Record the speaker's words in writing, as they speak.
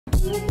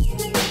What's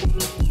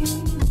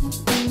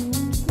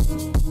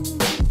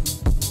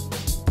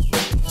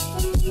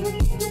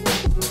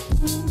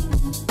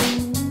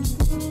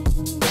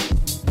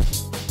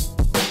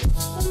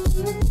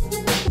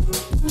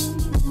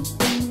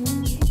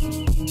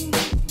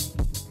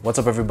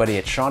up everybody,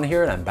 it's Sean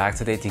here and I'm back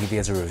today to give you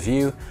guys a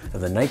review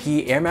of the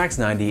Nike Air Max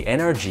 90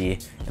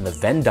 NRG in the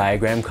Venn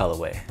diagram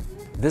colorway.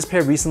 This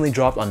pair recently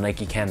dropped on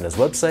Nike Canada's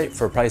website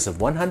for a price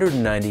of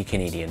 190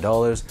 Canadian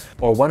dollars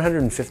or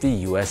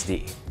 150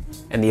 USD.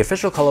 And the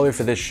official colorway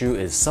for this shoe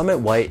is Summit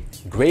White,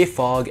 Gray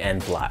Fog,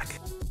 and Black.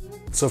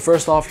 So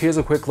first off, here's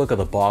a quick look at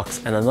the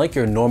box, and unlike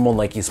your normal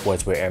Nike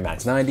Sportswear Air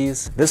Max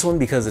 90s, this one,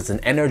 because it's an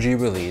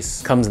NRG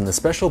release, comes in the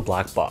special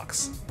black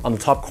box. On the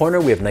top corner,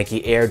 we have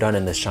Nike Air done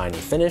in this shiny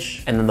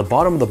finish, and then the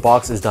bottom of the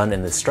box is done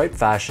in this striped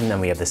fashion,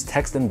 and we have this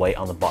text in white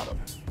on the bottom.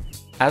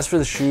 As for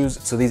the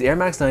shoes, so these Air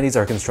Max 90s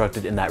are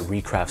constructed in that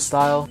recraft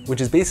style,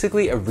 which is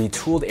basically a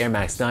retooled Air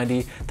Max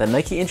 90 that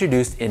Nike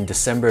introduced in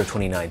December of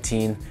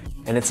 2019,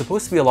 and it's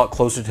supposed to be a lot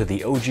closer to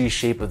the OG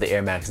shape of the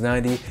Air Max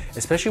 90,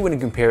 especially when you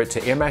compare it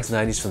to Air Max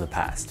 90s from the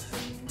past.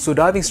 So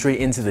diving straight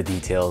into the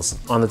details,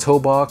 on the toe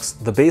box,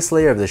 the base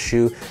layer of the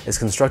shoe is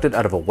constructed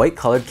out of a white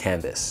colored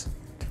canvas.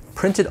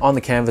 Printed on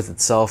the canvas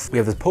itself, we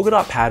have this polka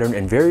dot pattern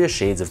in various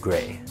shades of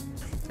gray.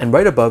 And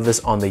right above this,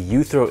 on the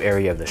U-throw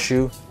area of the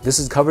shoe, this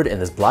is covered in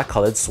this black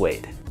colored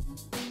suede.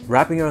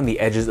 Wrapping around the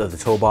edges of the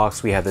toe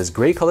box, we have this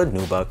gray colored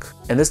nubuck,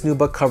 and this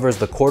nubuck covers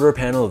the quarter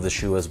panel of the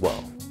shoe as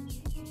well.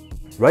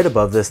 Right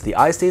above this, the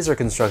eye stays are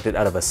constructed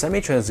out of a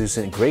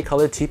semi-translucent gray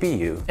colored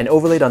TPU, and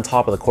overlaid on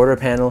top of the quarter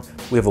panel,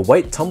 we have a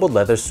white tumbled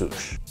leather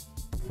swoosh.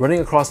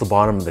 Running across the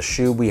bottom of the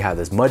shoe, we have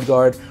this mud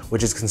guard,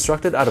 which is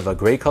constructed out of a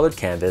gray colored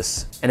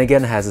canvas, and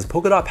again has this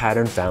polka dot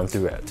pattern found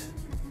throughout.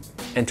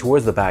 And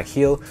towards the back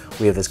heel,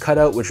 we have this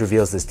cutout which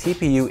reveals this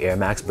TPU Air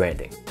Max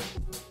branding.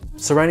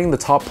 Surrounding the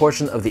top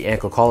portion of the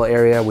ankle collar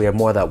area, we have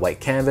more of that white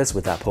canvas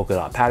with that polka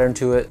dot pattern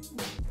to it.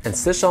 And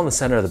stitched on the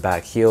center of the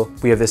back heel,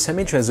 we have this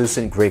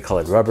semi-translucent gray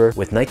colored rubber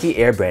with Nike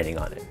Air branding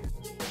on it.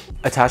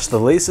 Attached to the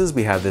laces,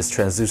 we have this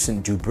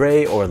translucent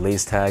Dubré or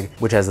lace tag,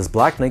 which has this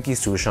black Nike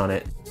swoosh on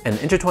it. And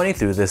intertwining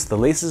through this, the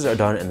laces are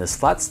done in this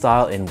flat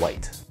style in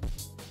white.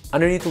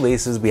 Underneath the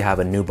laces, we have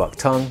a nubuck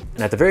tongue,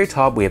 and at the very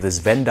top, we have this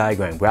Venn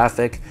diagram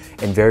graphic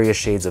in various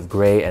shades of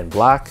gray and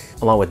black,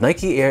 along with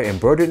Nike Air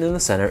embroidered in the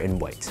center in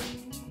white.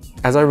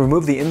 As I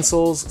remove the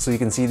insoles, so you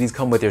can see these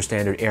come with your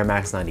standard Air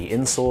Max 90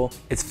 insole,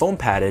 it's foam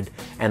padded,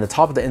 and the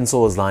top of the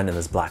insole is lined in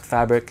this black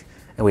fabric,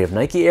 and we have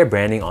Nike Air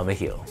branding on the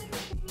heel.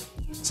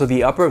 So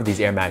the upper of these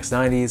Air Max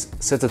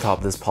 90s sits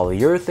atop this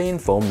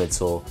polyurethane foam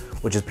midsole,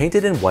 which is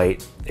painted in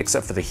white,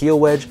 except for the heel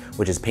wedge,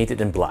 which is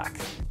painted in black.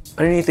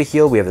 Underneath the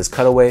heel, we have this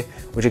cutaway,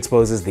 which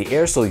exposes the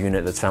air sole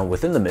unit that's found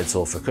within the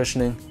midsole for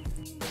cushioning.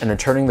 And then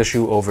turning the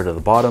shoe over to the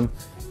bottom,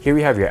 here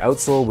we have your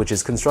outsole, which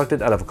is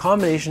constructed out of a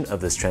combination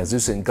of this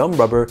translucent gum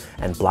rubber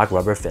and black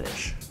rubber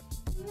finish.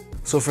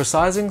 So for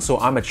sizing, so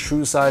I'm a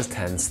true size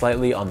 10,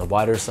 slightly on the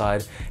wider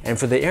side, and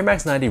for the Air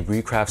Max 90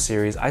 Recraft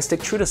series, I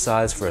stick true to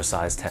size for a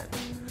size 10.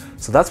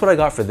 So that's what I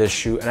got for this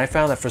shoe, and I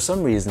found that for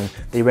some reason,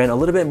 they ran a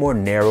little bit more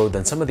narrow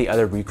than some of the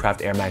other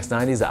Recraft Air Max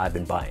 90s that I've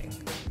been buying.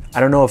 I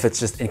don't know if it's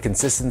just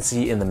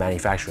inconsistency in the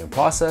manufacturing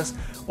process,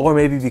 or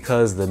maybe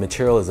because the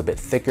material is a bit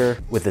thicker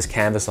with this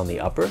canvas on the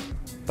upper,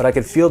 but I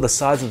could feel the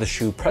sides of the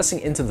shoe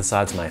pressing into the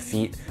sides of my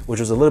feet, which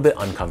was a little bit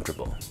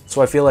uncomfortable.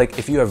 So I feel like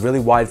if you have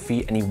really wide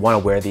feet and you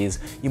want to wear these,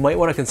 you might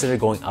want to consider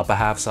going up a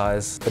half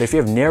size, but if you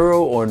have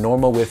narrow or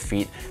normal width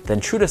feet,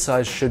 then true to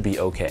size should be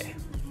okay.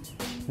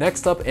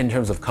 Next up, in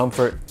terms of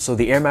comfort, so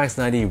the Air Max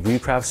 90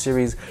 Recraft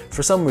series,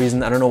 for some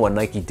reason, I don't know what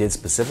Nike did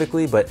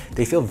specifically, but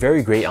they feel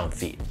very great on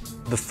feet.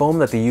 The foam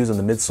that they use on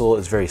the midsole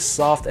is very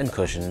soft and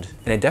cushioned,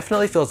 and it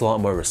definitely feels a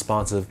lot more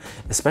responsive,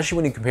 especially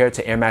when you compare it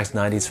to Air Max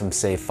 90s from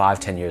say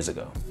 5-10 years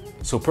ago.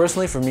 So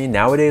personally for me,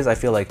 nowadays, I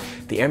feel like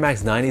the Air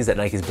Max 90s that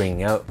Nike's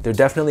bringing out, they're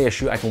definitely a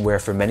shoe I can wear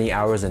for many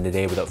hours in a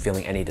day without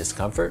feeling any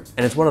discomfort,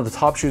 and it's one of the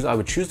top shoes I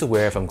would choose to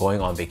wear if I'm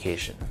going on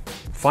vacation.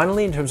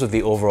 Finally, in terms of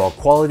the overall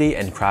quality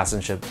and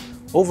craftsmanship,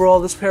 overall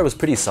this pair was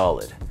pretty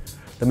solid.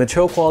 The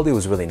material quality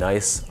was really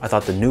nice. I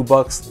thought the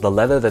nubucks, the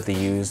leather that they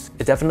used,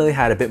 it definitely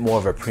had a bit more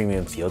of a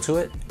premium feel to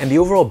it. And the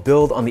overall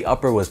build on the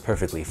upper was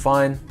perfectly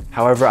fine.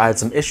 However, I had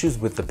some issues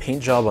with the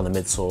paint job on the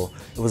midsole.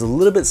 It was a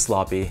little bit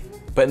sloppy,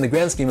 but in the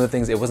grand scheme of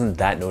things, it wasn't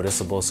that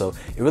noticeable, so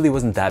it really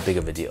wasn't that big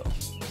of a deal.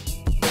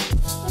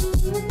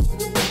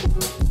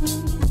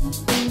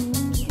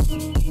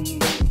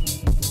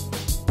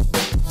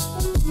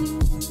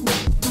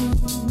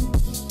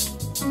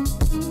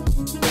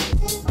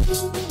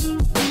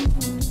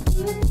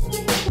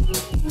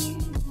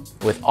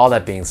 With all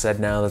that being said,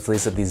 now let's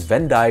lace up these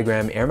Venn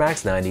diagram Air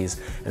Max 90s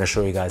and I'll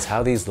show you guys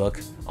how these look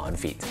on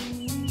feet.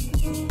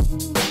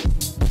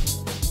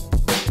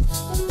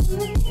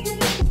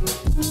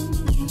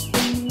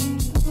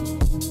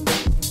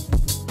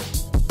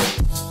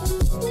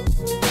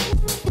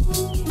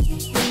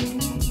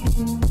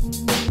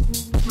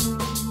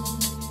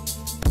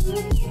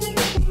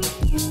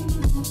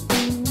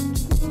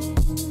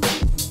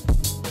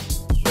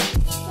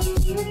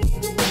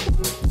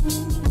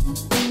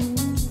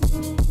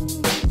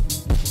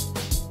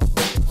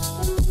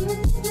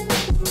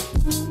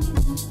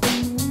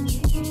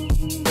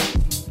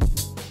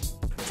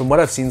 what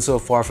I've seen so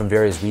far from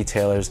various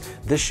retailers,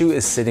 this shoe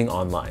is sitting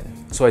online.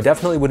 So I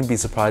definitely wouldn't be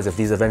surprised if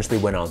these eventually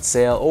went on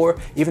sale or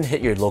even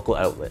hit your local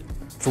outlet.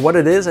 For what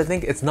it is, I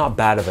think it's not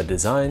bad of a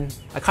design.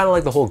 I kind of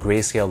like the whole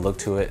grayscale look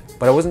to it,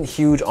 but I wasn't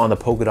huge on the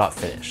polka dot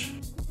finish.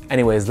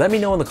 Anyways, let me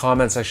know in the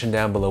comment section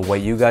down below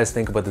what you guys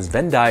think about this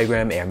Venn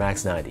diagram Air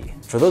Max 90.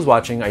 For those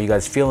watching, are you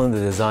guys feeling the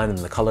design and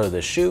the color of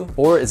this shoe,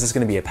 or is this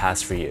going to be a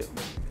pass for you?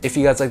 If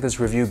you guys like this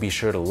review, be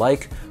sure to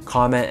like,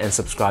 comment, and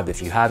subscribe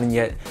if you haven't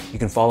yet. You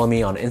can follow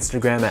me on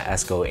Instagram at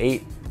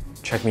esco8,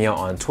 check me out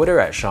on Twitter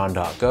at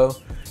sean.go,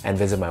 and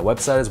visit my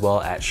website as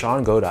well at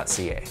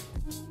seango.ca.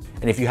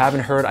 And if you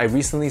haven't heard, I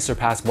recently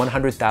surpassed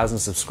 100,000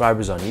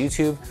 subscribers on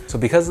YouTube, so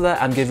because of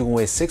that, I'm giving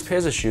away 6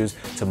 pairs of shoes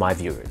to my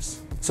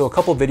viewers. So a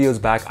couple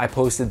videos back, I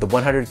posted the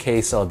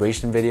 100K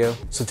celebration video.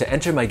 So to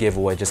enter my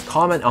giveaway, just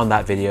comment on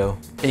that video.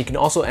 And you can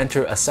also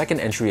enter a second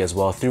entry as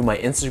well through my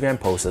Instagram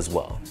post as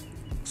well.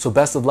 So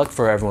best of luck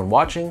for everyone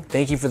watching.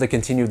 Thank you for the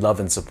continued love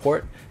and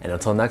support. And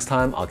until next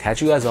time, I'll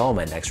catch you guys all in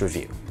my next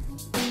review.